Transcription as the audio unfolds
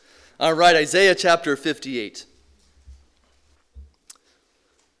All right, Isaiah chapter 58.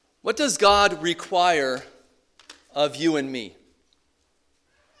 What does God require of you and me?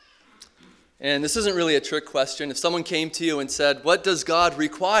 And this isn't really a trick question. If someone came to you and said, what does God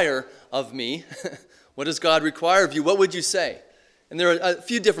require of me? What does God require of you? What would you say? And there are a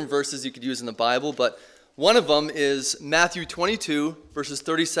few different verses you could use in the Bible, but one of them is Matthew 22, verses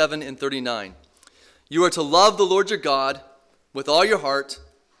 37 and 39. You are to love the Lord your God with all your heart,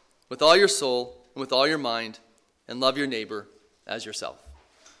 with all your soul, and with all your mind, and love your neighbor as yourself.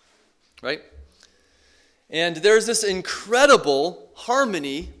 Right? And there's this incredible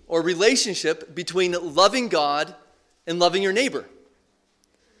harmony or relationship between loving God and loving your neighbor.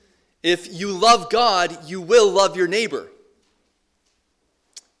 If you love God, you will love your neighbor.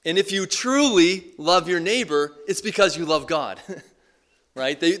 And if you truly love your neighbor, it's because you love God.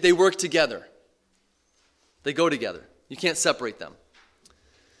 Right? They work together. They go together. You can't separate them.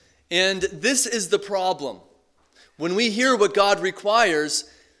 And this is the problem. When we hear what God requires,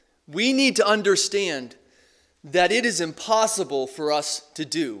 we need to understand that it is impossible for us to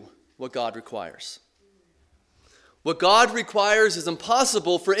do what God requires. What God requires is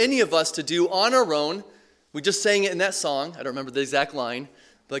impossible for any of us to do on our own. We just sang it in that song. I don't remember the exact line.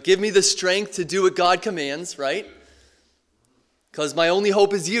 But give me the strength to do what God commands, right? Because my only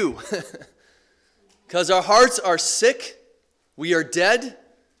hope is you. Because our hearts are sick. We are dead.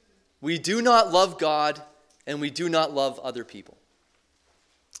 We do not love God, and we do not love other people.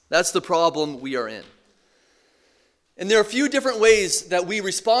 That's the problem we are in. And there are a few different ways that we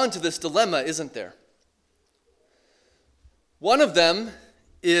respond to this dilemma, isn't there? One of them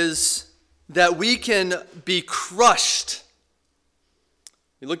is that we can be crushed.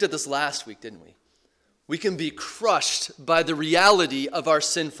 We looked at this last week, didn't we? We can be crushed by the reality of our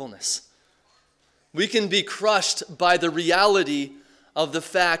sinfulness. We can be crushed by the reality of the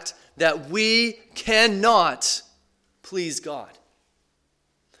fact that we cannot please God.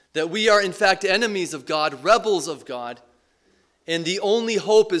 That we are in fact enemies of God, rebels of God, and the only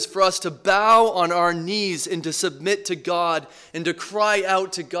hope is for us to bow on our knees and to submit to God and to cry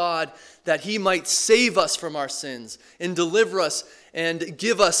out to God that He might save us from our sins and deliver us and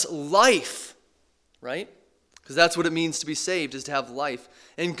give us life, right? Because that's what it means to be saved, is to have life.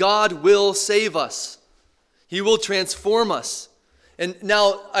 And God will save us. He will transform us. And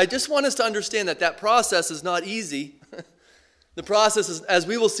now, I just want us to understand that that process is not easy. The process is, as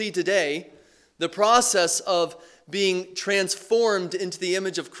we will see today, the process of being transformed into the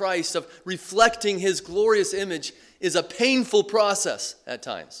image of Christ, of reflecting His glorious image, is a painful process at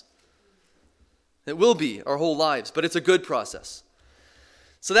times. It will be our whole lives, but it's a good process.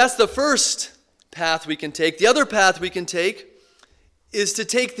 So that's the first path we can take. The other path we can take is to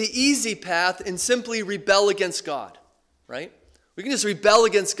take the easy path and simply rebel against God, right? We can just rebel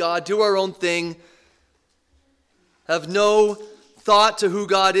against God, do our own thing, have no thought to who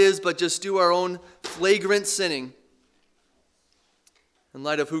God is, but just do our own flagrant sinning in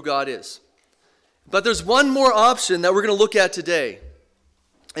light of who God is. But there's one more option that we're going to look at today.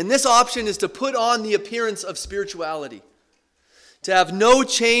 And this option is to put on the appearance of spirituality. To have no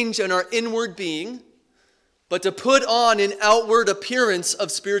change in our inward being, but to put on an outward appearance of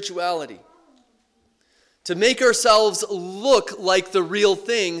spirituality. To make ourselves look like the real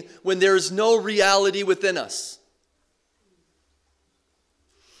thing when there is no reality within us.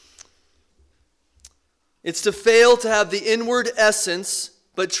 It's to fail to have the inward essence,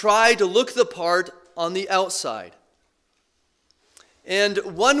 but try to look the part on the outside. And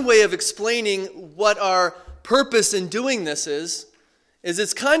one way of explaining what our purpose in doing this is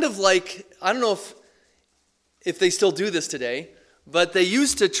it's kind of like, I don't know if they still do this today, but they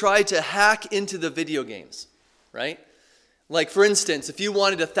used to try to hack into the video games, right? Like, for instance, if you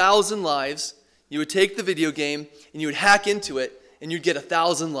wanted 1,000 lives, you would take the video game and you would hack into it and you'd get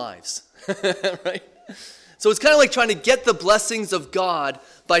 1,000 lives, right? So it's kind of like trying to get the blessings of God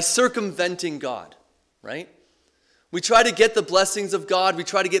by circumventing God, right? We try to get the blessings of God. We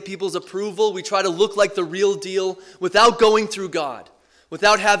try to get people's approval. We try to look like the real deal without going through God,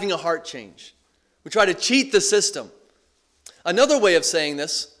 without having a heart change. We try to cheat the system. Another way of saying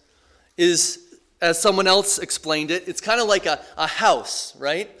this is, as someone else explained it, it's kind of like a house,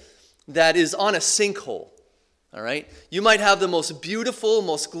 right, that is on a sinkhole, all right? You might have the most beautiful,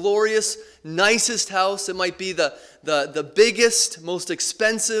 most glorious, nicest house. It might be the biggest, most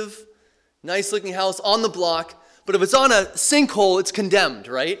expensive, nice-looking house on the block. But if it's on a sinkhole, it's condemned,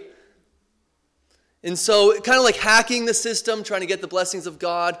 right? And so kind of like hacking the system, trying to get the blessings of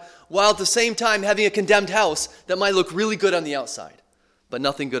God, while at the same time having a condemned house that might look really good on the outside, but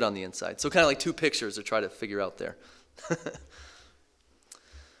nothing good on the inside. So kind of like two pictures to try to figure out there.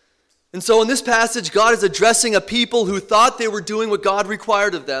 And so in this passage, God is addressing a people who thought they were doing what God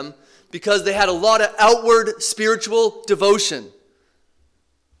required of them because they had a lot of outward spiritual devotion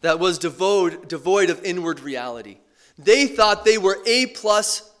that was devoid of inward reality. They thought they were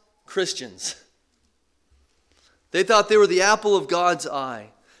A-plus Christians. They thought they were the apple of God's eye.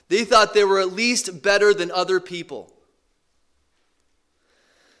 They thought they were at least better than other people.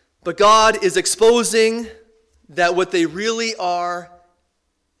 But God is exposing that what they really are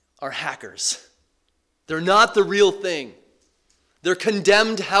hackers. They're not the real thing. They're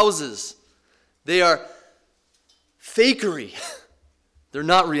condemned houses. They are fakery. They're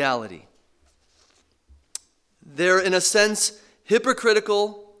not reality. They're, in a sense,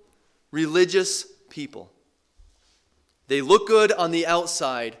 hypocritical, religious people. They look good on the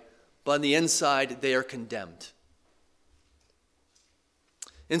outside, but on the inside, they are condemned.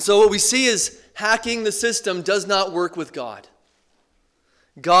 And so what we see is hacking the system does not work with God.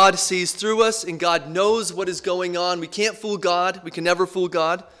 God sees through us, and God knows what is going on. We can't fool God. We can never fool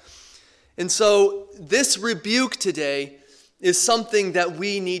God. And so this rebuke today is something that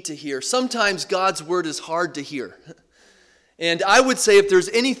we need to hear. Sometimes God's word is hard to hear. And I would say if there's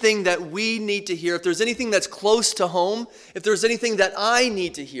anything that we need to hear, if there's anything that's close to home, if there's anything that I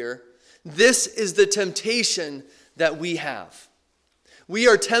need to hear, this is the temptation that we have. We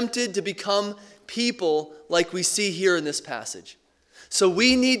are tempted to become people like we see here in this passage. So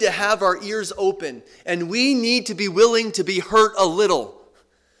we need to have our ears open, and we need to be willing to be hurt a little,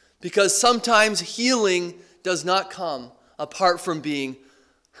 because sometimes healing does not come apart from being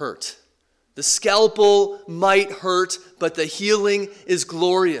hurt. The scalpel might hurt, but the healing is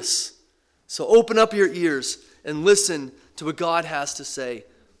glorious. So open up your ears and listen to what God has to say.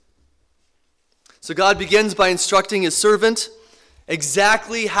 So God begins by instructing his servant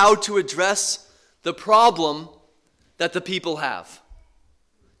exactly how to address the problem that the people have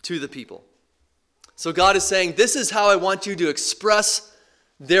to the people. So God is saying, this is how I want you to express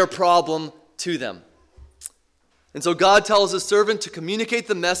their problem to them. And so God tells his servant to communicate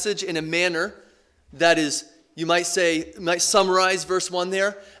the message in a manner that is, you might summarize verse 1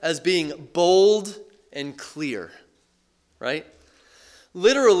 there as being bold and clear, right?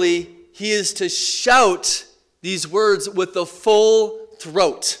 Literally, he is to shout these words with the full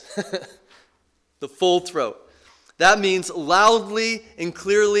throat. The full throat. That means loudly and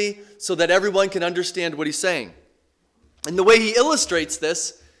clearly so that everyone can understand what he's saying. And the way he illustrates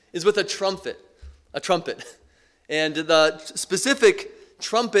this is with a trumpet. And the specific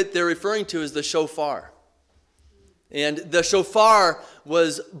trumpet they're referring to is the shofar. And the shofar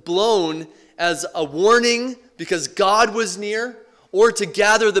was blown as a warning because God was near, or to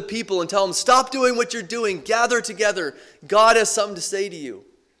gather the people and tell them, stop doing what you're doing, gather together. God has something to say to you.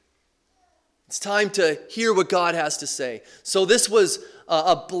 It's time to hear what God has to say. So this was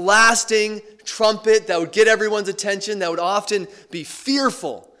a blasting trumpet that would get everyone's attention, that would often be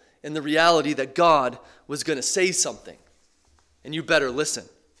fearful in the reality that God was going to say something. And you better listen.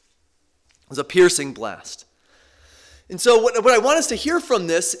 It was a piercing blast. And so what I want us to hear from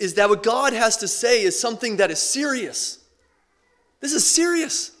this is that what God has to say is something that is serious. This is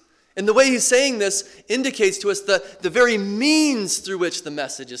serious. And the way he's saying this indicates to us the very means through which the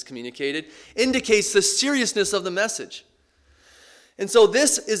message is communicated, indicates the seriousness of the message. And so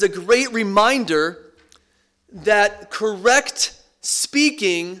this is a great reminder that correct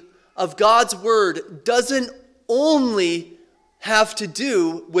speaking of God's word doesn't only have to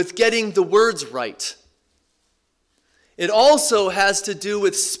do with getting the words right. It also has to do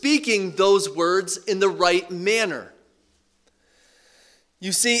with speaking those words in the right manner.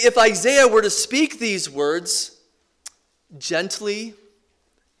 You see, if Isaiah were to speak these words gently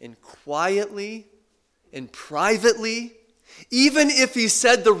and quietly and privately, even if he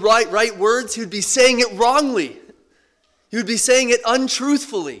said the right words, he would be saying it wrongly. He would be saying it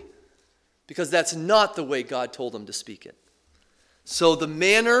untruthfully, because that's not the way God told him to speak it. So the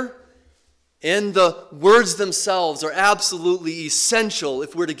manner and the words themselves are absolutely essential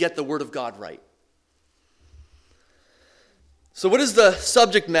if we're to get the Word of God right. So what is the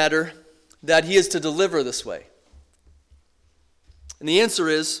subject matter that he is to deliver this way? And the answer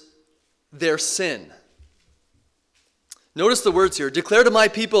is their sin. Notice the words here. Declare to my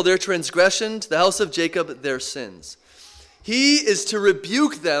people their transgression, to the house of Jacob their sins. He is to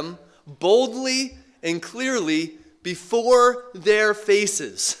rebuke them boldly and clearly before their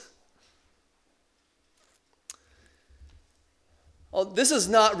faces. Well, this is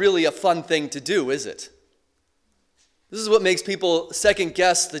not really a fun thing to do, is it? This is what makes people second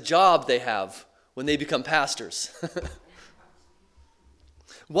guess the job they have when they become pastors.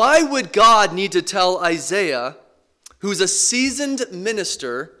 Why would God need to tell Isaiah, who's a seasoned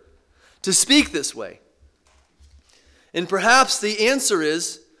minister, to speak this way? And perhaps the answer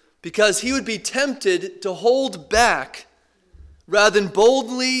is because he would be tempted to hold back rather than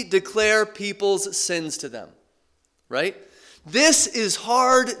boldly declare people's sins to them. Right? This is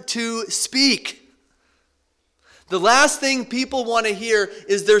hard to speak. The last thing people want to hear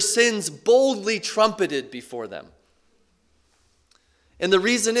is their sins boldly trumpeted before them. And the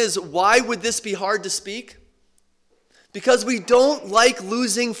reason is, why would this be hard to speak? Because we don't like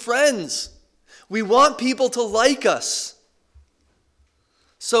losing friends. We want people to like us.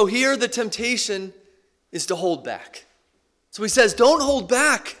 So here the temptation is to hold back. So he says, don't hold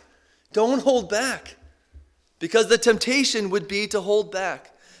back. Don't hold back. Because the temptation would be to hold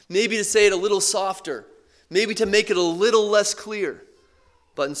back. Maybe to say it a little softer. Maybe to make it a little less clear.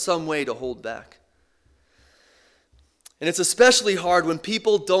 But in some way to hold back. And it's especially hard when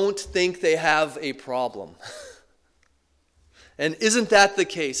people don't think they have a problem. And isn't that the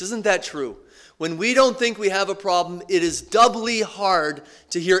case? Isn't that true? When we don't think we have a problem, it is doubly hard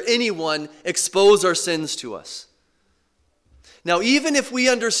to hear anyone expose our sins to us. Now, even if we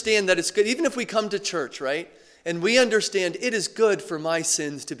understand that it's good, even if we come to church, right, and we understand it is good for my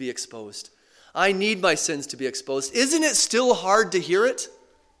sins to be exposed. I need my sins to be exposed. Isn't it still hard to hear it?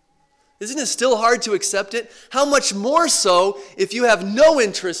 Isn't it still hard to accept it? How much more so if you have no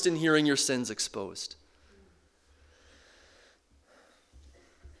interest in hearing your sins exposed?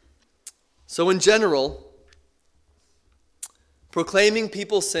 So in general, proclaiming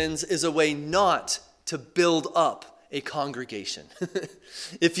people's sins is a way not to build up a congregation.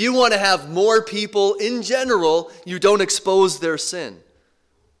 If you want to have more people in general, you don't expose their sin.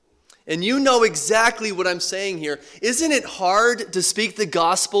 And you know exactly what I'm saying here. Isn't it hard to speak the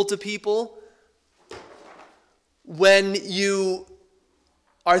gospel to people when you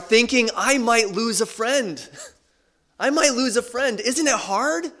are thinking, I might lose a friend? I might lose a friend. Isn't it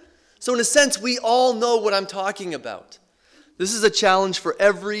hard? So in a sense, we all know what I'm talking about. This is a challenge for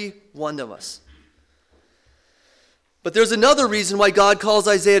every one of us. But there's another reason why God calls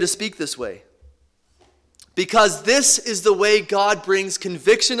Isaiah to speak this way. Because this is the way God brings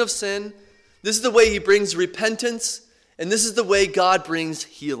conviction of sin. This is the way he brings repentance. And this is the way God brings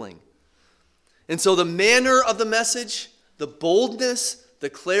healing. And so the manner of the message, the boldness,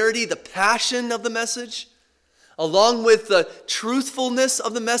 the clarity, the passion of the message, along with the truthfulness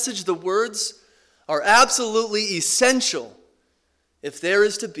of the message, the words, are absolutely essential if there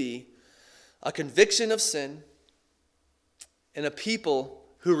is to be a conviction of sin and a people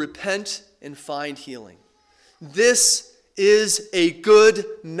who repent and find healing. This is a good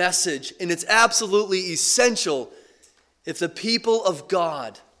message, and it's absolutely essential if the people of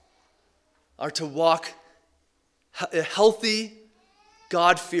God are to walk a healthy,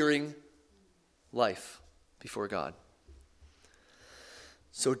 God-fearing life before God.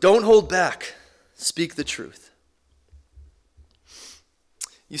 So don't hold back. Speak the truth.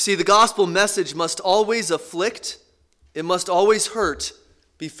 You see, the gospel message must always afflict, it must always hurt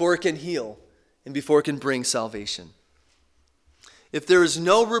before it can heal and before it can bring salvation. If there is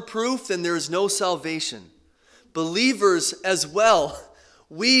no reproof, then there is no salvation. Believers as well,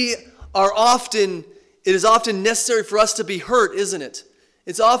 it is often necessary for us to be hurt, isn't it?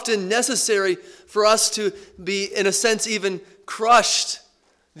 It's often necessary for us to be, in a sense, even crushed.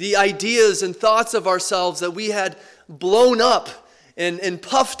 The ideas and thoughts of ourselves that we had blown up and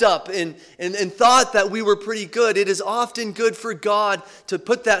puffed up and thought that we were pretty good. It is often good for God to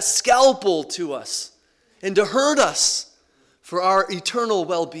put that scalpel to us and to hurt us for our eternal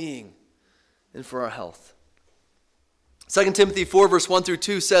well-being and for our health. 2 Timothy 4 verse 1 through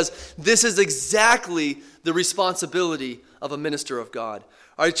 2 says, this is exactly the responsibility of a minister of God.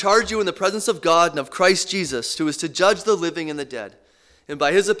 I charge you in the presence of God and of Christ Jesus, who is to judge the living and the dead. And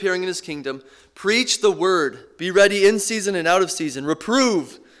by his appearing in his kingdom, preach the word, be ready in season and out of season,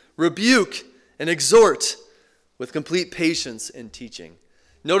 reprove, rebuke, and exhort with complete patience and teaching.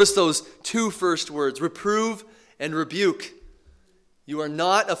 Notice those two first words, reprove and rebuke. You are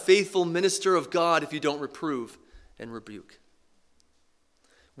not a faithful minister of God if you don't reprove and rebuke.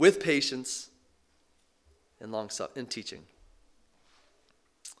 With patience and teaching.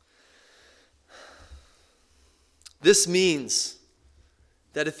 This means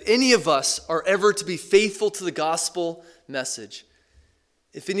that if any of us are ever to be faithful to the gospel message,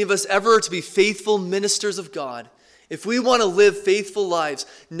 if any of us ever are to be faithful ministers of God, if we want to live faithful lives,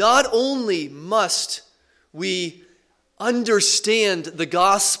 not only must we understand the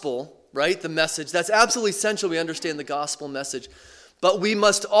gospel, right, the message, that's absolutely essential we understand the gospel message, but we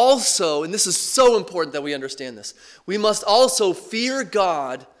must also, and this is so important that we understand this, we must also fear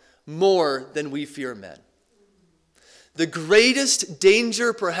God more than we fear men. The greatest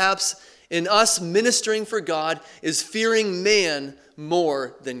danger, perhaps, in us ministering for God is fearing man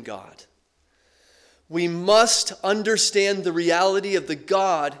more than God. We must understand the reality of the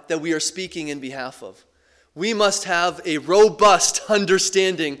God that we are speaking in behalf of. We must have a robust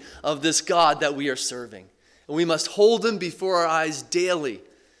understanding of this God that we are serving. And we must hold him before our eyes daily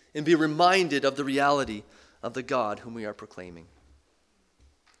and be reminded of the reality of the God whom we are proclaiming.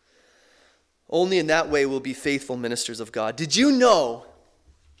 Only in that way will we be faithful ministers of God. Did you know,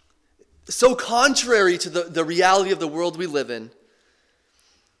 so contrary to the reality of the world we live in,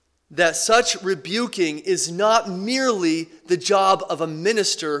 that such rebuking is not merely the job of a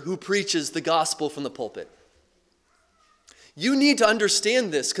minister who preaches the gospel from the pulpit? You need to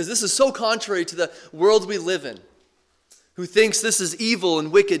understand this, because this is so contrary to the world we live in, who thinks this is evil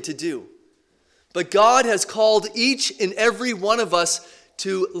and wicked to do. But God has called each and every one of us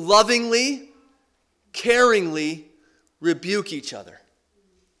to lovingly, caringly rebuke each other.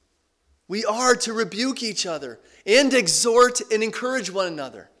 We are to rebuke each other and exhort and encourage one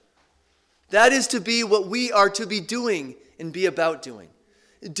another. That is to be what we are to be doing and be about doing.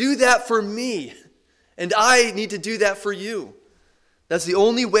 Do that for me, and I need to do that for you. That's the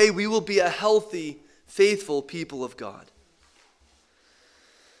only way we will be a healthy, faithful people of God.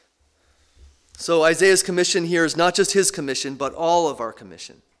 So Isaiah's commission here is not just his commission, but all of our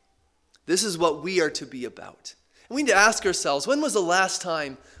commission. This is what we are to be about. And we need to ask ourselves, when was the last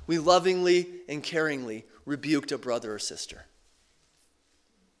time we lovingly and caringly rebuked a brother or sister?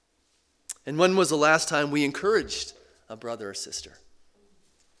 And when was the last time we encouraged a brother or sister?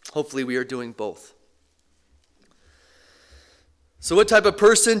 Hopefully we are doing both. So what type of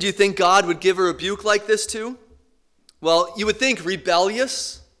person do you think God would give a rebuke like this to? Well, you would think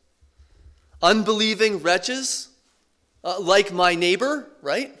rebellious, unbelieving wretches, like my neighbor,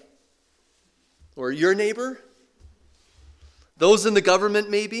 right? Or your neighbor. Those in the government,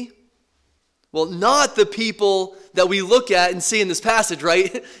 maybe. Well, not the people that we look at and see in this passage,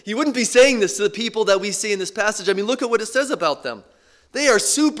 right? You wouldn't be saying this to the people that we see in this passage. I mean, look at what it says about them. They are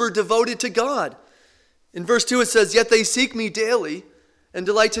super devoted to God. In verse 2 it says, "Yet they seek me daily and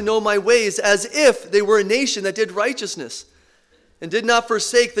delight to know my ways, as if they were a nation that did righteousness and did not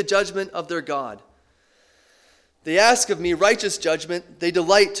forsake the judgment of their God. They ask of me righteous judgment. They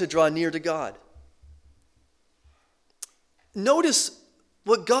delight to draw near to God." Notice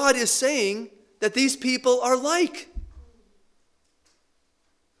what God is saying that these people are like.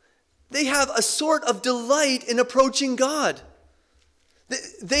 They have a sort of delight in approaching God.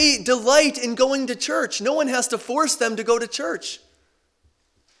 They delight in going to church. No one has to force them to go to church.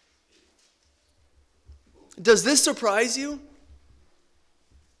 Does this surprise you?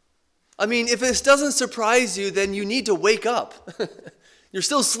 I mean, if this doesn't surprise you, then you need to wake up. You're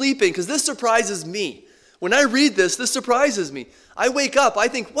still sleeping, because this surprises me. When I read this, this surprises me. I wake up, I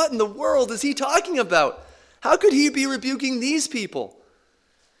think, what in the world is he talking about? How could he be rebuking these people?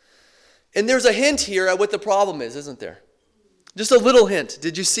 And there's a hint here at what the problem is, isn't there? Just a little hint.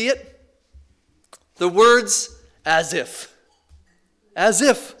 Did you see it? The words, as if. As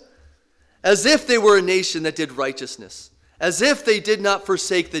if. As if they were a nation that did righteousness. As if they did not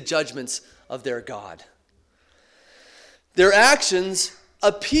forsake the judgments of their God. Their actions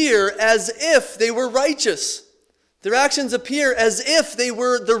appear as if they were righteous. Their actions appear as if they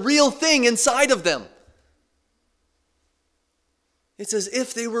were the real thing inside of them. It's as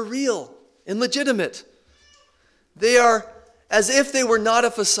if they were real and legitimate. They are as if they were not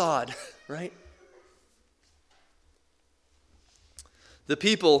a facade, right? The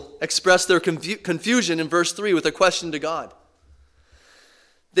people express their confusion in verse 3 with a question to God.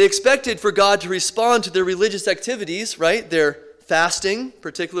 They expected for God to respond to their religious activities, right? Their fasting,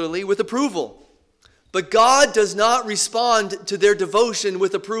 particularly, with approval. But God does not respond to their devotion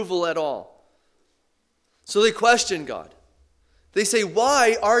with approval at all. So they question God. They say,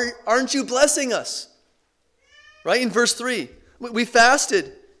 "Why aren't you blessing us?" Right? In verse 3, we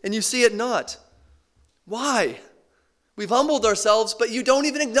fasted and you see it not. Why? We've humbled ourselves, but you don't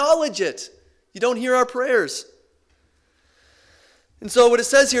even acknowledge it. You don't hear our prayers. And so what it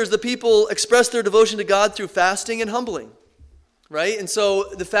says here is the people express their devotion to God through fasting and humbling. Right? And so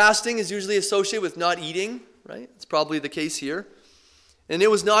the fasting is usually associated with not eating, right? It's probably the case here. And it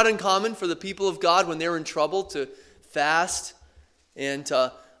was not uncommon for the people of God when they were in trouble to fast and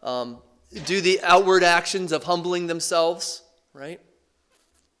to do the outward actions of humbling themselves, right?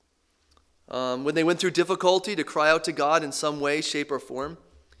 When they went through difficulty, to cry out to God in some way, shape, or form.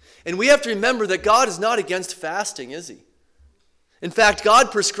 And we have to remember that God is not against fasting, is he? In fact, God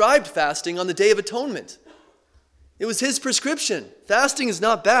prescribed fasting on the Day of Atonement. It was his prescription. Fasting is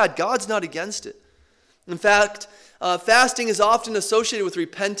not bad. God's not against it. In fact, fasting is often associated with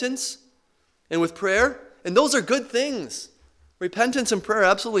repentance, and with prayer. And those are good things. Repentance and prayer are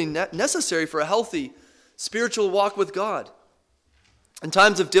absolutely necessary for a healthy spiritual walk with God. In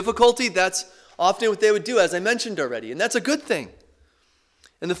times of difficulty, that's often what they would do, as I mentioned already, and that's a good thing.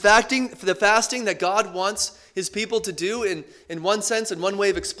 And the fasting that God wants his people to do, in one sense, and one way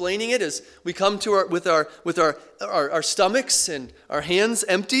of explaining it, is we come to with our stomachs and our hands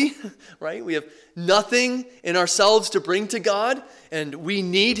empty, right? We have nothing in ourselves to bring to God, and we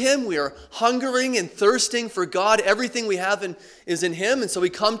need him. We are hungering and thirsting for God. Everything we have is in him, and so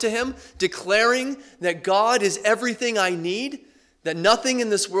we come to him declaring that God is everything I need, that nothing in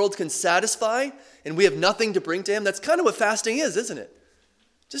this world can satisfy, and we have nothing to bring to him. That's kind of what fasting is, isn't it?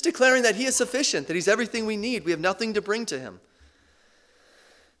 Just declaring that he is sufficient, that he's everything we need. We have nothing to bring to him.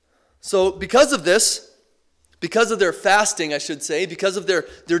 So because of this, because of their fasting, I should say, because of their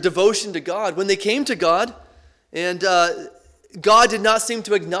devotion to God, when they came to God, and God did not seem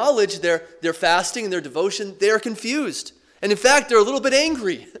to acknowledge their fasting and their devotion, they are confused. And in fact, they're a little bit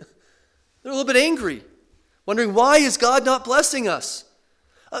angry. They're a little bit angry, wondering, why is God not blessing us?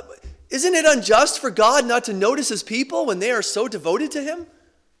 Isn't it unjust for God not to notice his people when they are so devoted to him?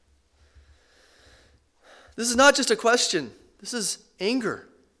 This is not just a question. This is anger.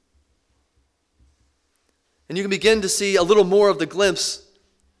 And you can begin to see a little more of the glimpse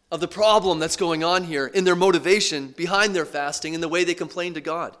of the problem that's going on here in their motivation behind their fasting and the way they complain to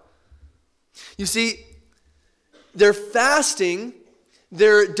God. You see, their fasting,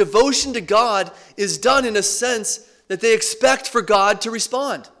 their devotion to God is done in a sense that they expect for God to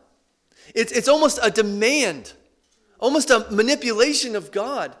respond. It's almost a demand, almost a manipulation of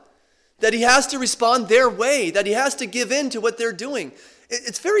God, that he has to respond their way, that he has to give in to what they're doing.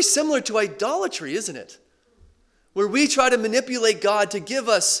 It's very similar to idolatry, isn't it? Where we try to manipulate God to give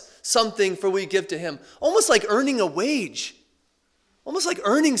us something for we give to him. Almost like earning a wage. Almost like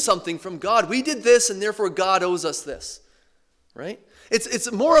earning something from God. We did this and therefore God owes us this. Right?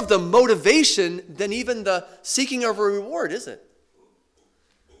 It's more of the motivation than even the seeking of a reward, is it?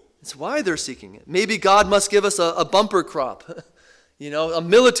 It's why they're seeking it. Maybe God must give us a bumper crop. A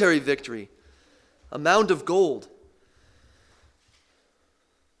military victory, a mound of gold.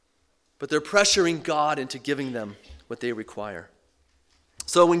 But they're pressuring God into giving them what they require.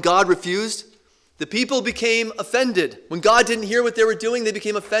 So when God refused, the people became offended. When God didn't hear what they were doing, they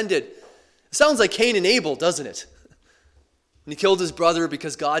became offended. It sounds like Cain and Abel, doesn't it? When he killed his brother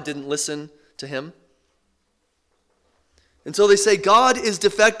because God didn't listen to him. And so they say, God is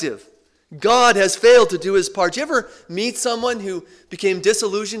defective. God has failed to do his part. Do you ever meet someone who became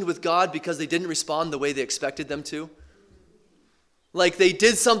disillusioned with God because they didn't respond the way they expected them to? Like they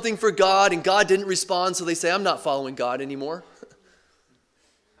did something for God and God didn't respond, so they say, I'm not following God anymore.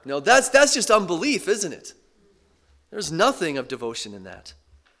 No, that's just unbelief, isn't it? There's nothing of devotion in that.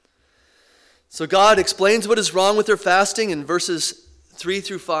 So God explains what is wrong with their fasting in verses 3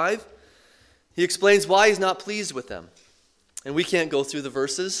 through 5. He explains why he's not pleased with them. And we can't go through the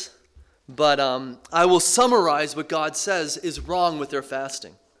verses, but I will summarize what God says is wrong with their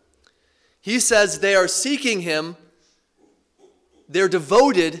fasting. He says they are seeking him, they're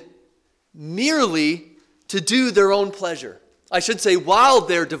devoted merely to do their own pleasure. I should say while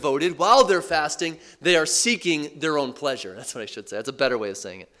they're devoted, while they're fasting, they are seeking their own pleasure. That's what I should say. That's a better way of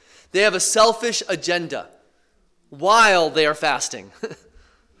saying it. They have a selfish agenda while they are fasting.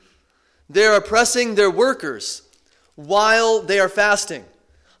 They're oppressing their workers while they are fasting.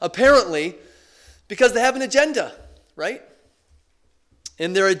 Apparently, because they have an agenda, right?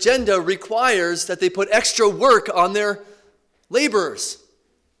 And their agenda requires that they put extra work on their laborers.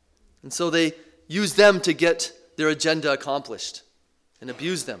 And so they use them to get their agenda accomplished and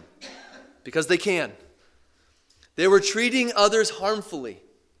abuse them because they can. They were treating others harmfully.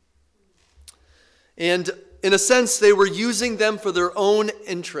 And in a sense, they were using them for their own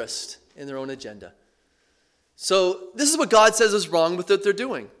interest and their own agenda. So this is what God says is wrong with what they're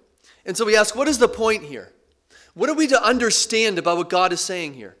doing. And so we ask, what is the point here? What are we to understand about what God is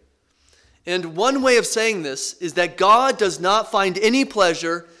saying here? And one way of saying this is that God does not find any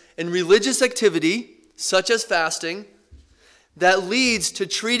pleasure in religious activity, such as fasting, that leads to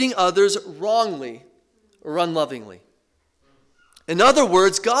treating others wrongly or unlovingly. In other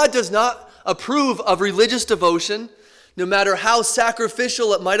words, God does not approve of religious devotion, no matter how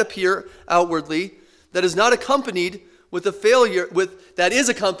sacrificial it might appear outwardly, that is accompanied with a failure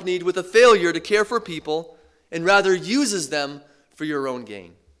to care for people and rather uses them for your own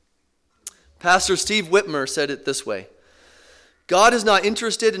gain. Pastor Steve Whitmer said it this way: God is not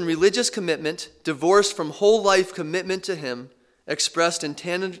interested in religious commitment divorced from whole life commitment to him, expressed in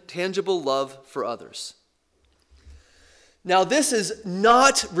tangible love for others. Now, this is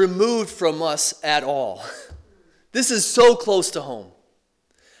not removed from us at all. This is so close to home.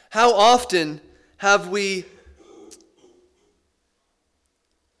 How often have we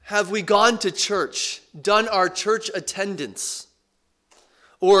gone to church, done our church attendance,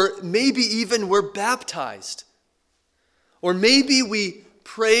 or maybe even were baptized, or maybe we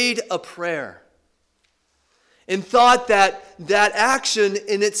prayed a prayer and thought that that action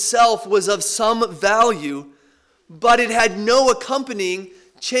in itself was of some value, but it had no accompanying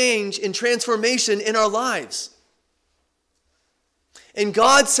change and transformation in our lives. And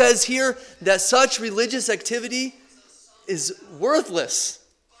God says here that such religious activity is worthless.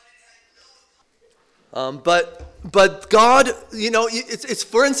 But God, it's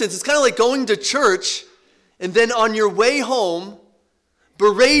for instance, it's kind of like going to church and then on your way home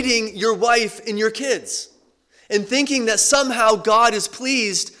berating your wife and your kids and thinking that somehow God is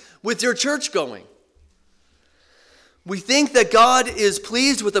pleased with your church going. We think that God is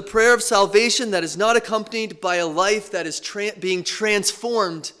pleased with a prayer of salvation that is not accompanied by a life that is being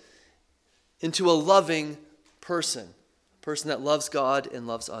transformed into a loving person, a person that loves God and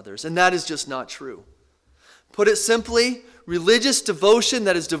loves others. And that is just not true. Put it simply, religious devotion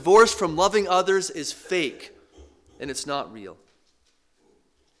that is divorced from loving others is fake, and it's not real.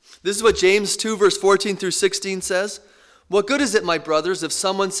 This is what James 2, verse 14 through 16 says. What good is it, my brothers, if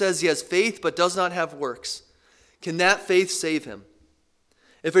someone says he has faith but does not have works? Can that faith save him?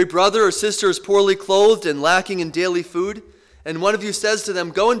 If a brother or sister is poorly clothed and lacking in daily food, and one of you says to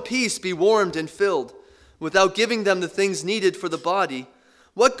them, go in peace, be warmed and filled, without giving them the things needed for the body,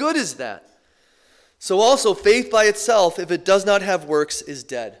 what good is that? So also faith by itself, if it does not have works, is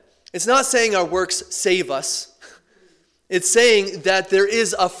dead. It's not saying our works save us. It's saying that there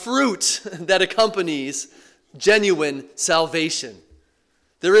is a fruit that accompanies genuine salvation.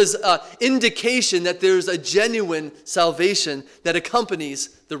 There is an indication that there's a genuine salvation that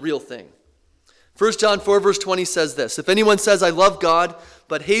accompanies the real thing. 1 John 4 verse 20 says this, if anyone says, I love God,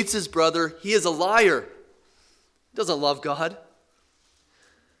 but hates his brother, he is a liar. He doesn't love God.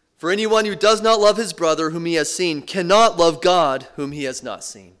 For anyone who does not love his brother whom he has seen cannot love God whom he has not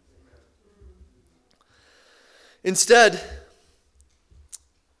seen. Instead,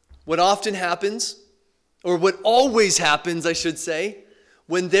 what often happens, or what always happens, I should say,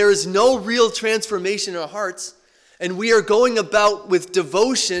 when there is no real transformation in our hearts, and we are going about with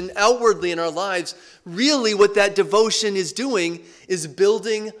devotion outwardly in our lives, really what that devotion is doing is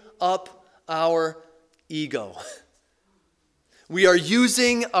building up our ego. We are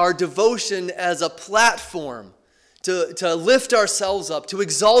using our devotion as a platform to lift ourselves up, to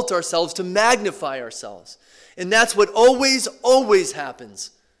exalt ourselves, to magnify ourselves. And that's what always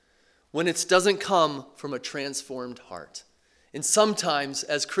happens when it doesn't come from a transformed heart. And sometimes,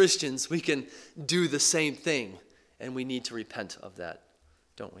 as Christians, we can do the same thing, and we need to repent of that,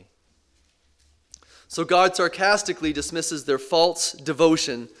 don't we? So God sarcastically dismisses their false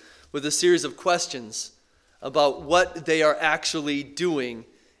devotion with a series of questions about what they are actually doing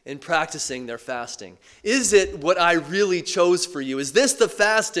in practicing their fasting. Is it what I really chose for you? Is this the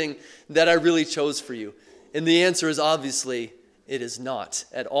fasting that I really chose for you? And the answer is obviously, it is not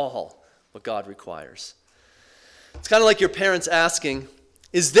at all what God requires. It's kind of like your parents asking,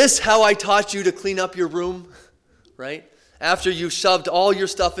 is this how I taught you to clean up your room? Right? After you shoved all your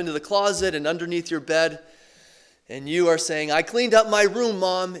stuff into the closet and underneath your bed, and you are saying, I cleaned up my room,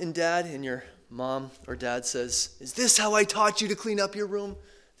 Mom and Dad, and your mom or dad says, is this how I taught you to clean up your room?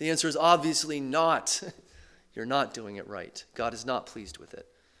 The answer is obviously not. You're not doing it right. God is not pleased with it.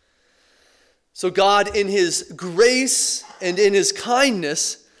 So God, in his grace and in his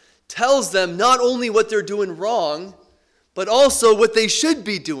kindness, tells them not only what they're doing wrong, but also what they should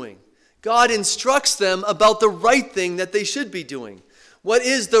be doing. God instructs them about the right thing that they should be doing. What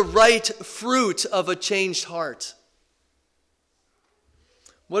is the right fruit of a changed heart?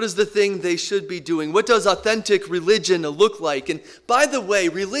 What is the thing they should be doing? What does authentic religion look like? And by the way,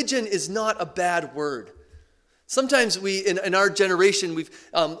 religion is not a bad word. Sometimes we, in our generation,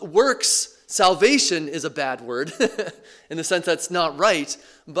 works, salvation is a bad word in the sense that's not right.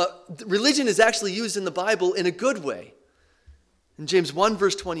 But religion is actually used in the Bible in a good way. In James 1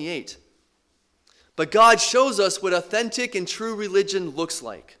 verse 28. But God shows us what authentic and true religion looks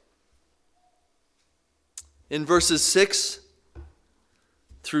like. In verses 6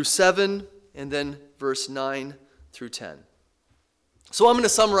 through 7, and then verse 9 through 10. So I'm going to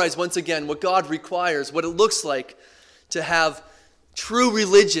summarize once again what God requires, what it looks like to have true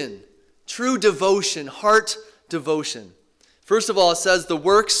religion, true devotion, heart devotion. First of all, it says the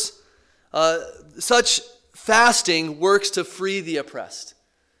works, such fasting works to free the oppressed.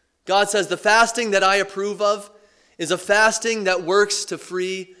 God says the fasting that I approve of is a fasting that works to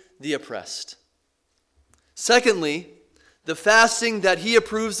free the oppressed. Secondly, the fasting that he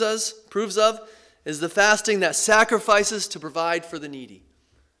approves of is the fasting that sacrifices to provide for the needy.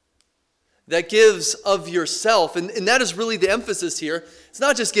 That gives of yourself, and that is really the emphasis here. It's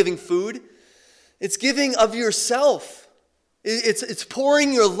not just giving food, it's giving of yourself. It's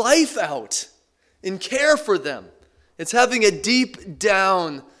pouring your life out in care for them. It's having a deep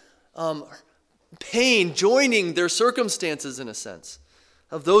down pain, joining their circumstances in a sense,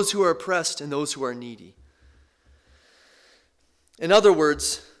 of those who are oppressed and those who are needy. In other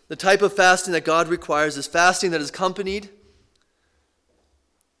words, the type of fasting that God requires is fasting that is accompanied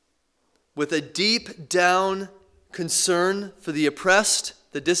with a deep down concern for the oppressed,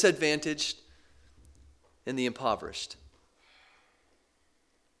 the disadvantaged, and the impoverished.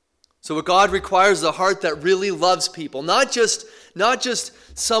 So what God requires is a heart that really loves people, not just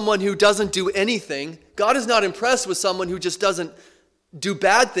someone who doesn't do anything. God is not impressed with someone who just doesn't do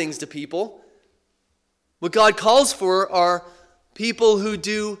bad things to people. What God calls for are people who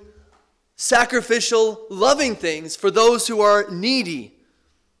do sacrificial, loving things for those who are needy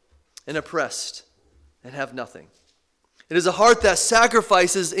and oppressed and have nothing. It is a heart that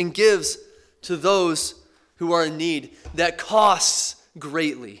sacrifices and gives to those who are in need, that costs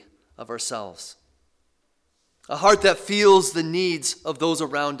greatly of ourselves. A heart that feels the needs of those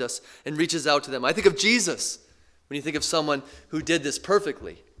around us and reaches out to them. I think of Jesus when you think of someone who did this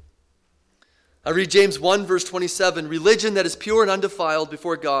perfectly. I read James 1 verse 27, religion that is pure and undefiled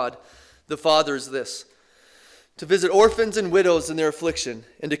before God the Father is this, to visit orphans and widows in their affliction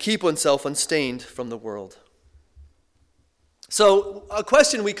and to keep oneself unstained from the world. So a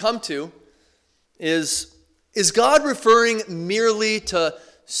question we come to is God referring merely to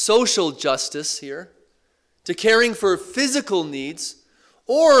social justice here, to caring for physical needs,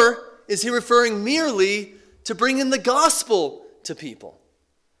 or is he referring merely to bringing the gospel to people?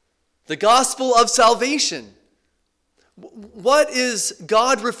 The gospel of salvation. What is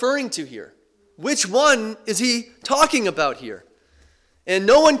God referring to here? Which one is he talking about here? And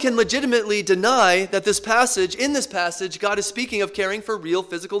no one can legitimately deny that in this passage, God is speaking of caring for real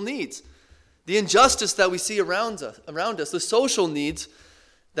physical needs. The injustice that we see around us, the social needs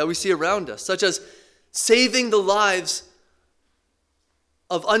that we see around us, such as saving the lives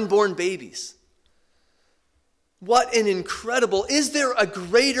of unborn babies. What an incredible, is there a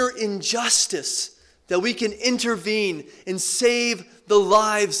greater injustice that we can intervene and save the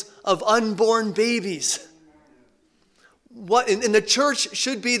lives of unborn babies? And the church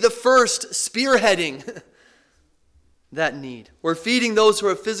should be the first spearheading that need. We're feeding those who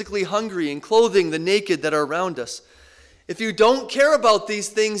are physically hungry and clothing the naked that are around us. If you don't care about these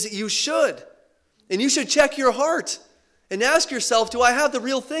things, you should. And you should check your heart and ask yourself, do I have the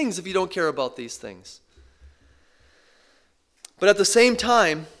real things if you don't care about these things? But at the same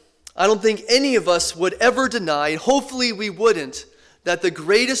time, I don't think any of us would ever deny, and hopefully we wouldn't, that the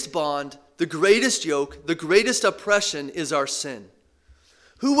greatest bond, the greatest yoke, the greatest oppression is our sin.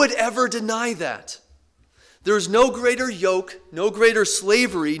 Who would ever deny that? There is no greater yoke, no greater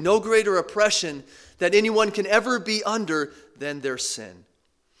slavery, no greater oppression that anyone can ever be under than their sin.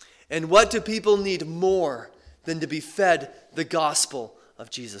 And what do people need more than to be fed the gospel of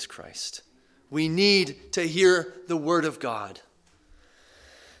Jesus Christ? We need to hear the word of God.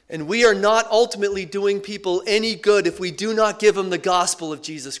 And we are not ultimately doing people any good if we do not give them the gospel of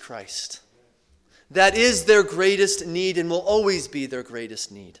Jesus Christ. That is their greatest need and will always be their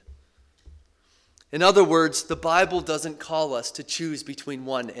greatest need. In other words, the Bible doesn't call us to choose between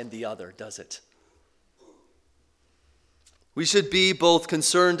one and the other, does it? We should be both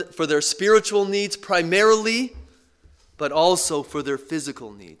concerned for their spiritual needs primarily, but also for their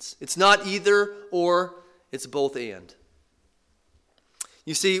physical needs. It's not either or, it's both and.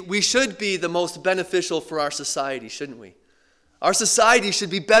 You see, we should be the most beneficial for our society, shouldn't we? Our society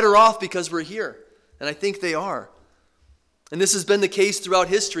should be better off because we're here, and I think they are. And this has been the case throughout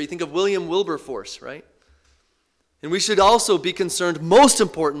history. Think of William Wilberforce, right? And we should also be concerned, most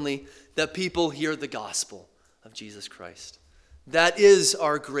importantly, that people hear the gospel of Jesus Christ. That is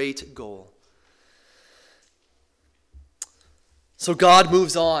our great goal. So God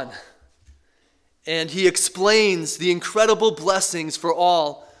moves on. And he explains the incredible blessings for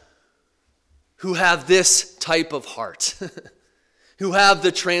all who have this type of heart, who have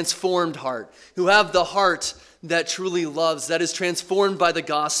the transformed heart, who have the heart that truly loves, that is transformed by the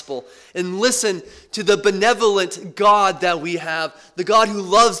gospel. And listen to the benevolent God that we have, the God who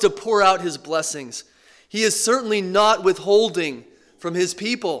loves to pour out his blessings. He is certainly not withholding from his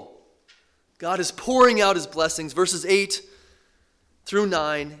people. God is pouring out his blessings, verses 8 through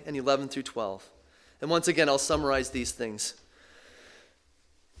 9 and 11 through 12. And once again, I'll summarize these things.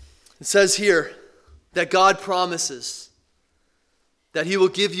 It says here that God promises that he will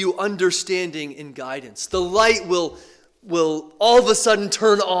give you understanding and guidance. The light will all of a sudden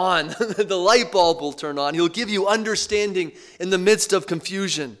turn on. The light bulb will turn on. He'll give you understanding in the midst of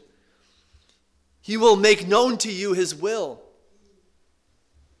confusion. He will make known to you his will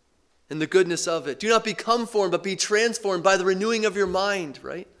and the goodness of it. Do not be conformed, but be transformed by the renewing of your mind,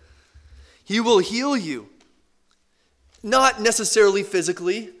 right? He will heal you. Not necessarily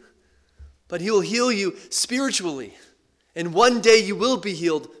physically, but he will heal you spiritually. And one day you will be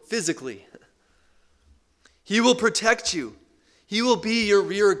healed physically. He will protect you. He will be your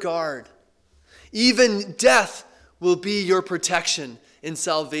rear guard. Even death will be your protection in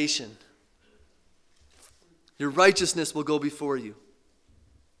salvation. Your righteousness will go before you.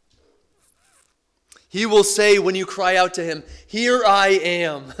 He will say when you cry out to him, "Here I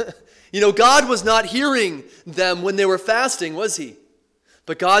am." God was not hearing them when they were fasting, was he?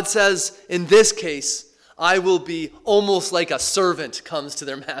 But God says, in this case, I will be almost like a servant comes to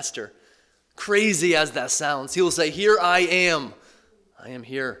their master. Crazy as that sounds. He will say, "Here I am. I am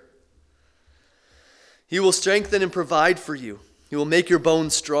here." He will strengthen and provide for you. He will make your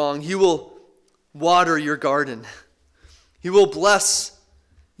bones strong. He will water your garden. He will bless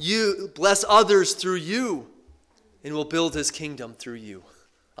others through you, and will build his kingdom through you.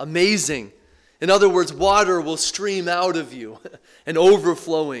 Amazing. In other words, water will stream out of you and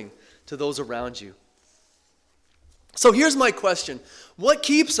overflowing to those around you. So here's my question. What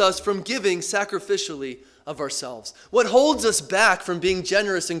keeps us from giving sacrificially of ourselves? What holds us back from being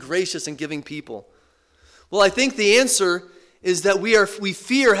generous and gracious and giving people? Well, I think the answer is that we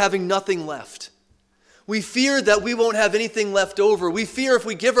fear having nothing left. We fear that we won't have anything left over. We fear if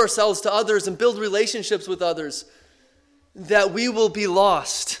we give ourselves to others and build relationships with others, that we will be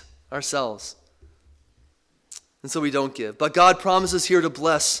lost ourselves. And so we don't give. But God promises here to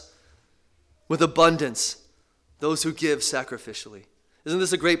bless with abundance those who give sacrificially. Isn't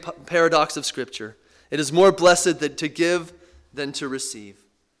this a great paradox of Scripture? It is more blessed to give than to receive.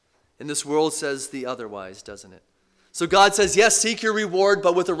 And this world says the otherwise, doesn't it? So God says, yes, seek your reward,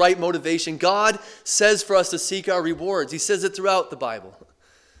 but with the right motivation. God says for us to seek our rewards. He says it throughout the Bible,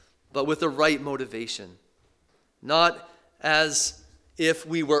 but with the right motivation. Not as if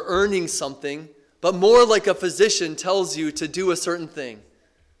we were earning something, but more like a physician tells you to do a certain thing,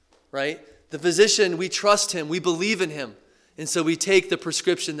 right? The physician, we trust him, we believe in him, and so we take the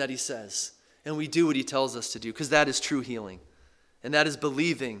prescription that he says, and we do what he tells us to do, because that is true healing, and that is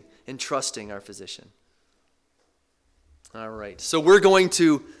believing and trusting our physician. All right, so we're going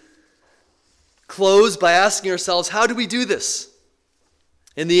to close by asking ourselves, how do we do this?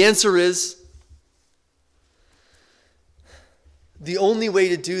 And the answer is, the only way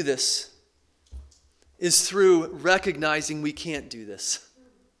to do this is through recognizing we can't do this.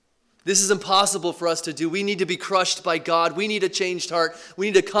 This is impossible for us to do. We need to be crushed by God. We need a changed heart. We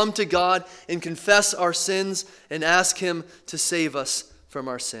need to come to God and confess our sins and ask him to save us from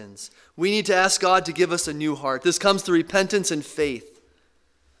our sins. We need to ask God to give us a new heart. This comes through repentance and faith.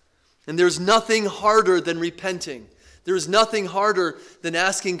 And there's nothing harder than repenting. There's nothing harder than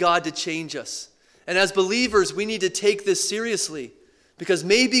asking God to change us. And as believers, we need to take this seriously, because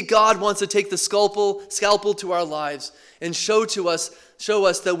maybe God wants to take the scalpel to our lives and show us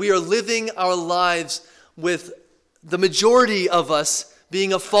that we are living our lives with the majority of us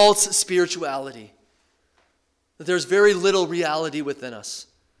being a false spirituality. That there's very little reality within us.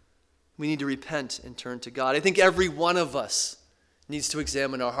 We need to repent and turn to God. I think every one of us needs to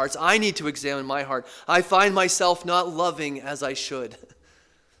examine our hearts. I need to examine my heart. I find myself not loving as I should.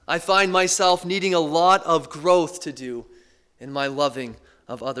 I find myself needing a lot of growth to do in my loving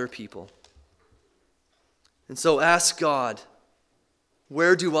of other people. And so ask God,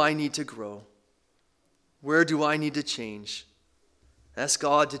 where do I need to grow? Where do I need to change? Ask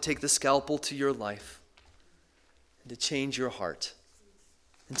God to take the scalpel to your life and to change your heart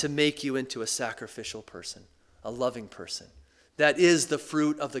and to make you into a sacrificial person, a loving person. That is the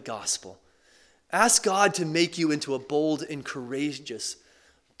fruit of the gospel. Ask God to make you into a bold and courageous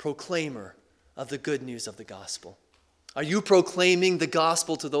proclaimer of the good news of the gospel. Are you proclaiming the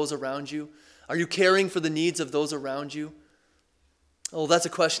gospel to those around you? Are you caring for the needs of those around you? Oh, that's a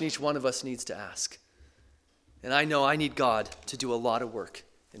question each one of us needs to ask. And I know I need God to do a lot of work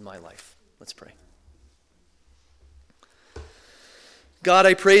in my life. Let's pray. God,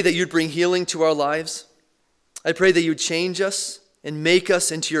 I pray that you'd bring healing to our lives. I pray that you'd change us and make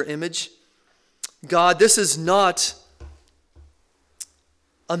us into your image. God, this is not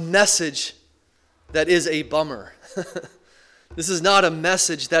a message that is a bummer. This is not a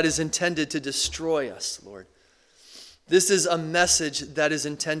message that is intended to destroy us, Lord. This is a message that is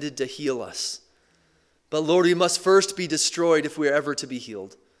intended to heal us. But Lord, we must first be destroyed if we are ever to be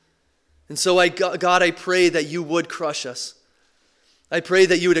healed. And so, God, I pray that you would crush us. I pray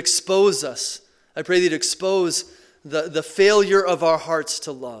that you would expose us. I pray that you'd expose the failure of our hearts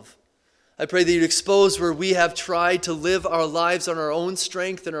to love. I pray that you'd expose where we have tried to live our lives on our own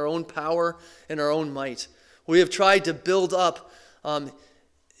strength and our own power and our own might. We have tried to build up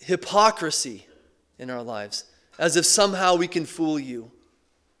hypocrisy in our lives, as if somehow we can fool you.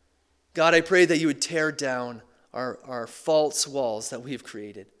 God, I pray that you would tear down our false walls that we have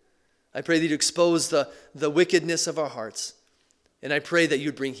created. I pray that you'd expose the wickedness of our hearts. And I pray that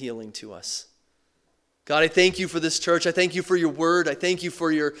you'd bring healing to us. God, I thank you for this church. I thank you for your word. I thank you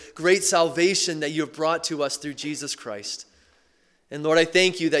for your great salvation that you have brought to us through Jesus Christ. And Lord, I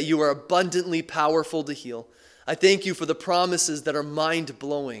thank you that you are abundantly powerful to heal. I thank you for the promises that are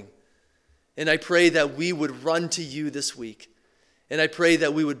mind-blowing. And I pray that we would run to you this week. And I pray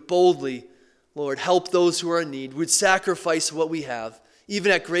that we would boldly, Lord, help those who are in need. We would sacrifice what we have,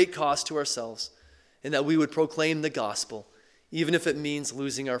 even at great cost to ourselves. And that we would proclaim the gospel, even if it means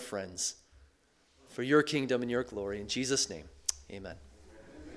losing our friends. For your kingdom and your glory. In Jesus' name, amen.